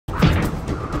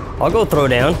I'll go throw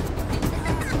down.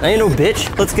 I ain't no bitch.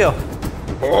 Let's go.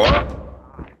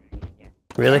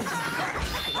 Really?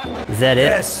 Is that it?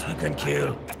 Yes, you can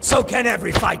kill. So can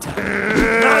every fighter.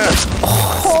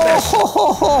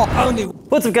 Only.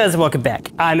 What's up, guys? Welcome back.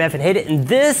 I'm Effin Hate It, and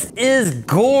this is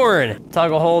Gorn.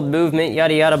 Toggle, hold, movement,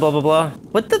 yada yada, blah blah blah.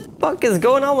 What the fuck is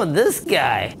going on with this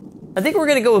guy? I think we're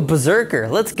gonna go with Berserker.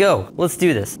 Let's go. Let's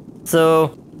do this.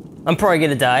 So, I'm probably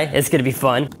gonna die. It's gonna be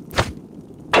fun.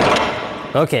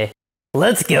 Okay,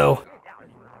 let's go.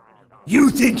 You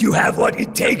think you have what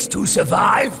it takes to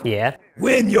survive? Yeah.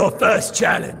 Win your first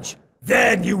challenge.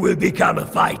 Then you will become a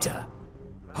fighter.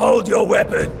 Hold your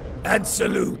weapon and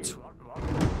salute.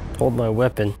 Hold my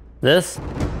weapon. This?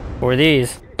 Or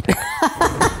these?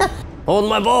 Hold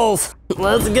my balls.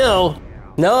 Let's go.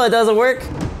 No, it doesn't work.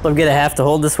 I'm gonna have to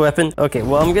hold this weapon. Okay,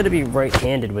 well, I'm gonna be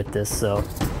right-handed with this, so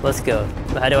let's go.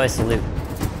 How do I salute?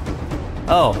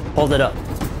 Oh, hold it up.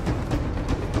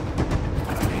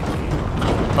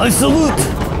 I salute!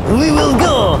 We will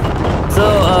go! So,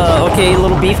 okay,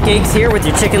 little beefcakes here with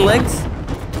your chicken legs.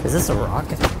 Is this a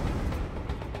rocket?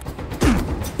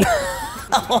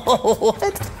 Oh,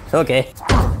 what? Okay.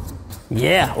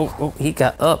 Yeah, oh, he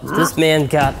got up. This man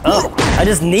got up. I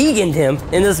just neganed him,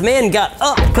 and this man got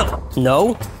up.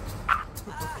 No?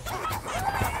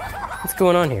 What's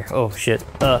going on here? Oh, shit.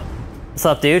 What's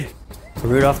up, dude?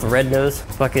 Rudolph the Red-Nosed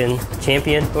fucking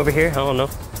champion over here? I don't know.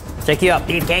 Check you out,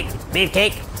 beefcake,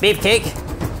 beefcake, beefcake.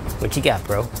 What you got,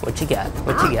 bro? What you got?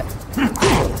 What you got?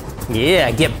 Yeah,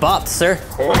 get bopped, sir.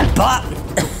 Bop!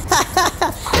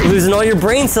 Losing all your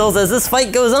brain cells as this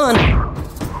fight goes on.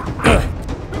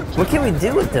 What can we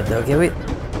do with them, though? Can we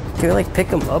like pick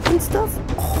them up and stuff?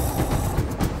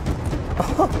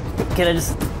 Oh, can I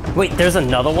just... Wait, there's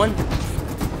another one?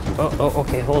 Oh,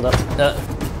 okay, hold up.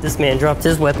 This man dropped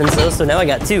his weapons, though, so now I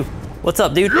got two. What's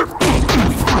up, dude?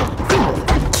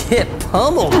 Get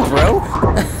pummeled, bro.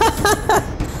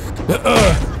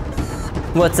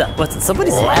 What's up? What's up?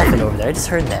 Somebody's laughing over there. I just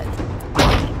heard that.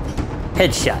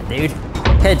 Headshot, dude.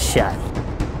 Headshot.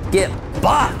 Get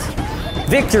bopped.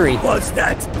 Victory. Was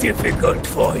that difficult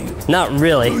for you? Not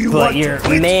really, but your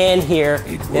man here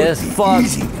is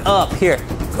fucked up. Here,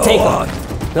 take him.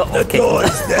 No, okay. The door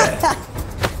is there.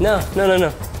 No.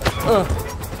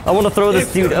 I want to throw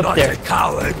this dude up there. If you're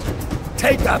not a coward,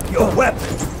 take up your weapon.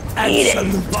 Eat it,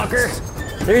 fucker!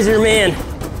 There's your man.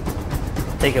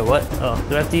 Take it, what? Oh,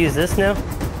 do I have to use this now?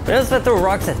 What if I throw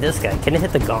rocks at this guy? Can it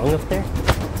hit the gong up there?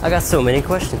 I got so many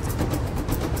questions.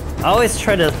 I always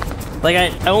try to, like,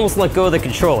 I almost let go of the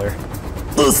controller.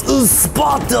 This is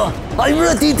Sparta! I'm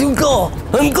ready to go!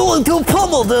 I'm going to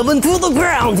pummel them into the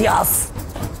ground, yes!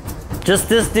 Just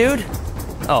this dude?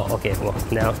 Oh, okay, well,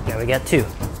 now we got two.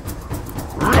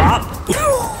 Stop!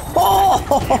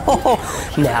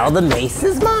 Oh, now the mace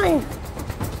is mine.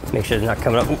 Make sure they're not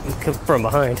coming up from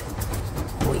behind.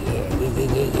 Oh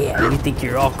yeah. You think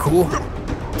you're all cool?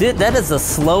 Dude, that is the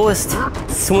slowest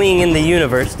swing in the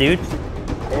universe, dude.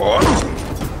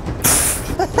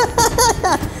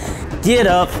 Get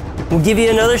up. We'll give you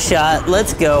another shot.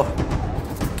 Let's go.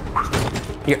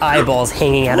 Your eyeballs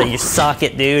hanging out of your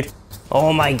socket, dude.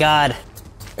 Oh my god.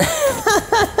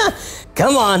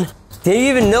 Come on. Do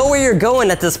you even know where you're going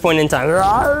at this point in time?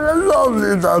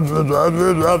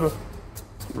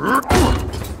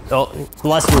 Oh,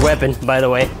 lost your weapon, by the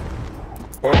way.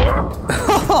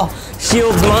 Oh,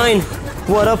 shield's mine.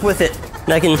 What up with it?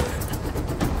 And I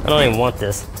don't even want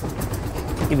this.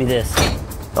 Give me this.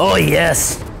 Oh,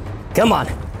 yes. Come on.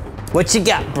 What you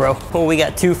got, bro? Oh, we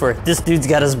got two for it. This dude's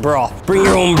got his bra. Bring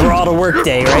your own bra to work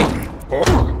day, right?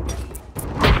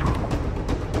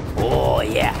 Oh,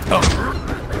 yeah.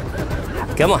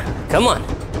 Come on.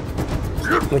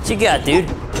 What you got, dude?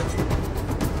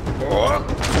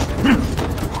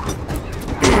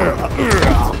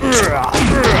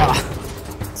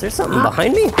 Is there something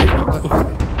behind me?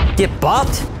 Get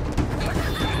bopped?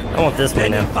 I want this one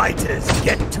now. Many fighters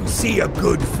get to see a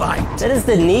good fight. That is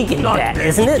the Negan bat,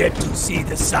 isn't it? Get to see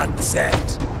the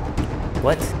sunset.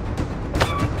 What?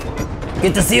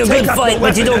 Get to see a good fight,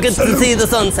 but you don't get to see the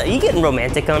sunset. Are you getting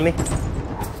romantic on me?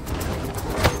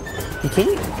 You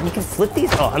can flip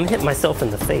these? Oh, I'm hitting myself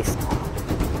in the face.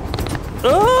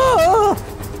 Oh!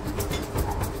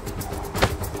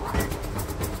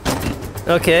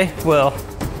 Okay, well,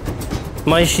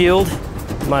 my shield,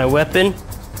 my weapon.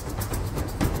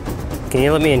 Can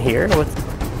you let me in here?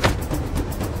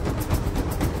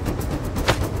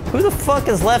 Who the fuck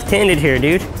is left-handed here,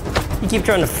 dude? You keep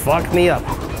trying to fuck me up.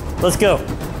 Let's go.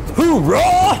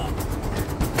 Hoorah!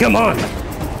 Come on.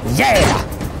 Yeah!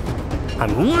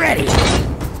 I'm ready.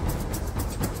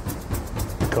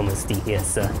 Como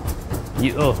esta?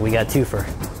 Oh, we got two for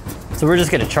So we're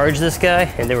just gonna charge this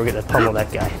guy, and then we're gonna pummel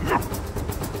that guy.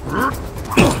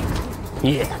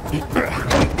 Yeah.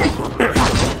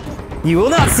 You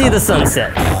will not see the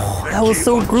sunset. Oh, that was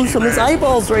so gruesome. His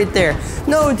eyeballs right there.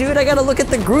 No, dude, I gotta look at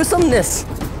the gruesomeness.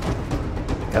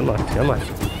 Come on, come on.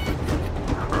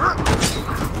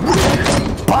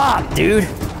 Bop, dude.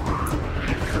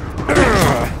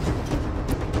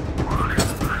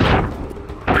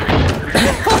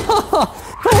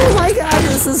 Oh my god,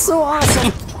 this is so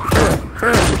awesome.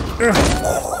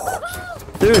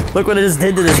 Dude, look what I just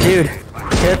did to this dude.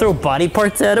 Can I throw body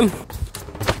parts at him?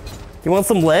 You want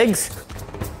some legs?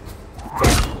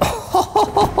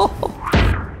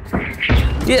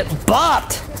 Get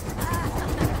bopped!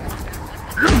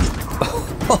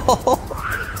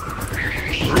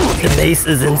 The mace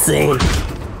is insane.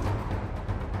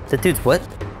 That dude's what?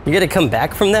 You gotta come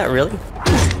back from that, really?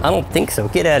 I don't think so.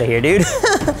 Get out of here, dude.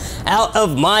 Out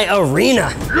of my arena.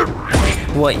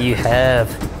 What you have?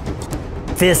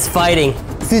 Fist fighting.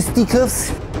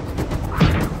 Fisticuffs?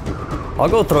 I'll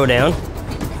go throw down.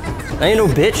 I ain't no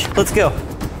bitch. Let's go.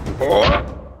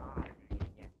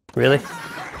 Really?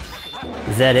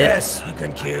 Is that it? Yes, you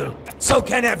can kill. So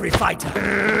can every fighter.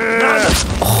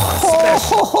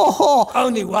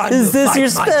 Only one. Is this your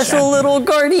special little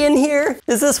guardian here?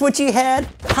 Is this what you had?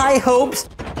 High hopes?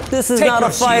 This is not a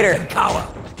fighter.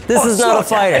 This is not a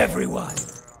fighter. Everyone,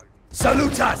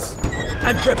 salute us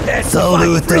and prepare to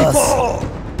salute fight us. Fall.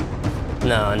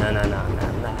 No.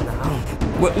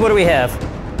 What do we have?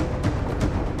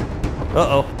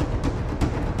 Uh-oh.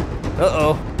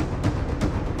 Uh-oh.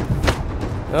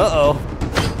 Uh-oh.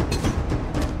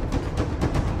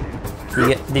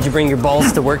 Did you bring your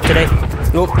balls to work today?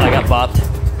 Nope, I got bopped.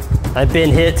 I've been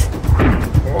hit.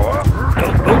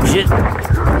 Oh shit.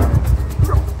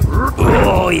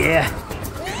 Oh yeah.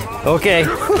 Okay.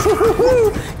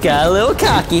 Got a little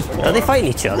cocky. Are they fighting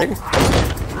each other?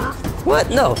 What?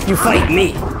 No, you fight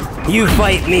me. You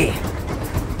fight me.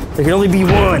 There can only be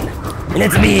one, and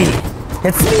it's me.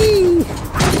 It's me.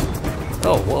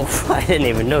 Oh, well, I didn't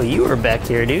even know you were back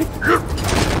here, dude.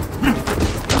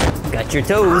 Got your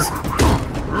toes.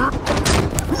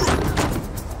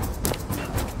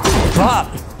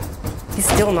 Pop! He's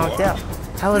still knocked out.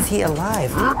 How is he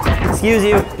alive? Excuse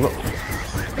you.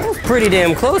 That was pretty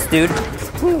damn close, dude.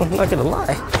 I'm not gonna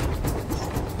lie.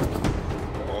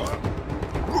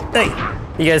 Hey,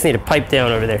 you guys need to pipe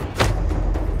down over there.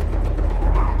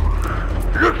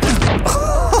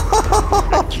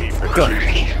 Go.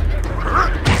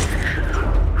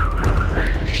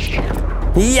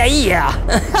 Yeah.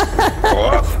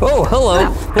 Oh, hello.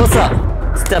 What's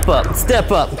up? Step up.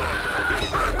 Step up.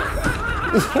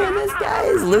 Yeah, this guy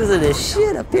is losing his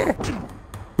shit up here.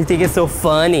 You think it's so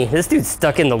funny? This dude's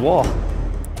stuck in the wall.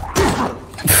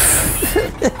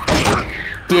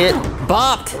 Get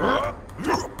bopped.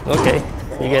 Okay,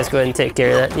 you guys go ahead and take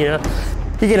care of that, you know?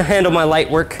 You can handle my light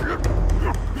work.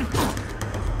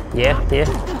 Yeah.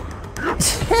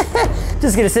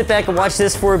 Just gonna sit back and watch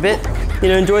this for a bit. You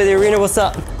know, enjoy the arena. What's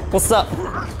up? What's up?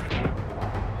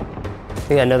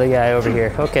 We got another guy over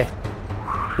here. Okay.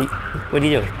 What are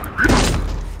you doing?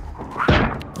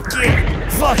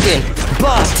 Get fucking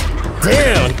bopped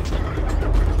down.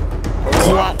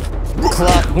 Clop.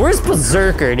 Clop. Where's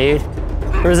Berserker, dude?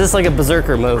 Or is this like a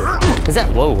Berserker move? Is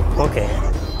that, whoa, okay.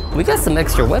 We got some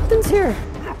extra weapons here.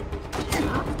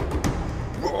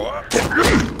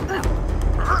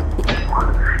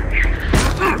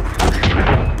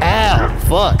 Ow,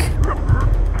 fuck.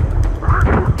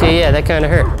 Okay, yeah, that kind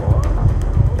of hurt.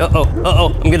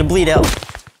 Uh-oh, I'm gonna bleed out.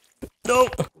 No.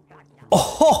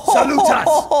 Salute us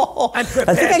and prepare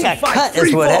I think I got cut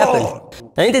is what happened.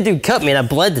 I think the dude cut me and I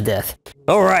bled to death.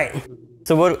 All right,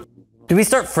 so what, do we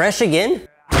start fresh again?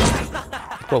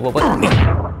 What?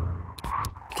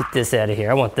 Get this out of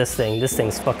here. I want this thing. This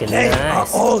thing's fucking they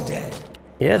nice. are all dead.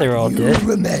 Yeah, they're all you dead.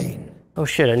 Remain. Oh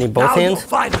shit, I need both now hands? Your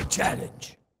final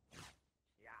challenge.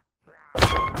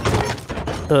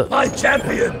 My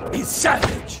champion is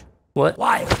savage. What?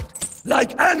 Wild.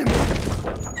 Like animals.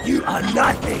 You are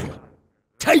nothing.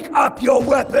 Take up your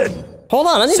weapon. Hold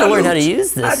on, I need to learn how to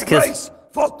use this. And race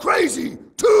for crazy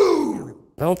too.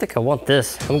 I don't think I want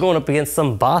this. I'm going up against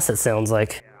some boss, it sounds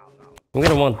like. I'm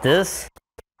gonna want this,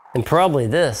 and probably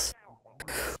this.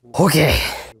 Okay.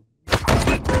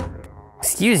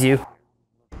 Excuse you.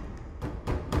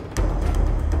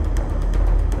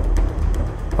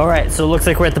 All right, so it looks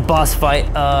like we're at the boss fight.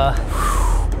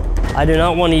 I do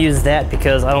not want to use that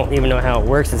because I don't even know how it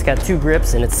works. It's got 2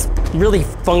 grips and it's really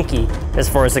funky as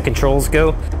far as the controls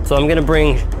go. So I'm gonna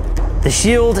bring the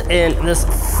shield and this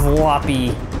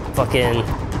floppy fucking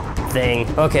thing.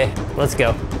 Okay, let's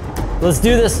go. Let's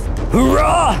do this.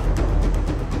 Hoorah!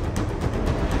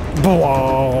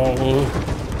 Boing.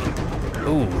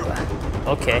 Ooh,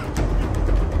 okay.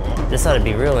 This ought to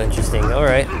be real interesting. All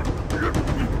right.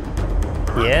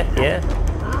 Yeah, yeah.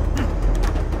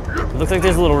 Looks like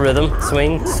there's a little rhythm.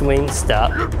 Swing, swing,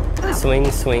 stop. Swing,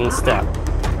 swing, stop.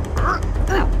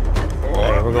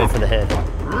 All right, we're going for the head.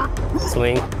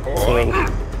 Swing, swing.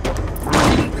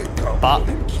 Bop.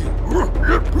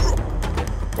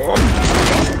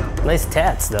 Nice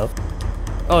tats, though.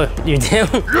 Oh, you're down?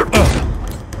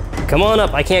 Come on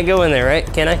up. I can't go in there, right?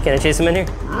 Can I? Can I chase him in here?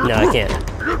 No, I can't.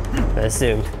 I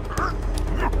assumed.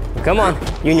 Well, come on.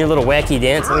 You and your little wacky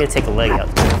dance. I'm gonna take a leg out.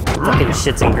 Fucking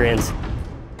shits and grins.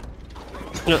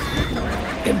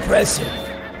 Impressive.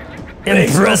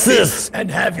 Impressive! And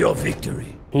have your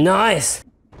victory. Nice.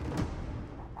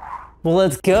 Well,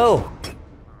 let's go.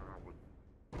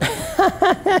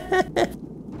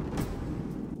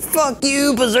 Fuck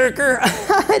you, Berserker.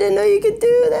 I didn't know you could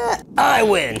do that. I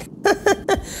win.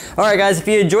 All right, guys, if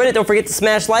you enjoyed it, don't forget to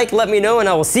smash like, let me know, and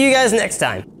I will see you guys next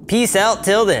time. Peace out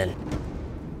till then.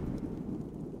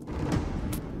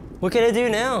 What can I do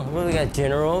now? Well, we got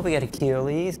General, we got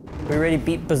Achilles. We already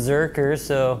beat Berserker,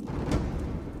 so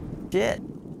shit.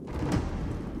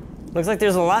 Looks like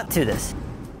there's a lot to this.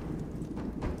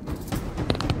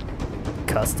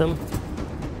 Custom.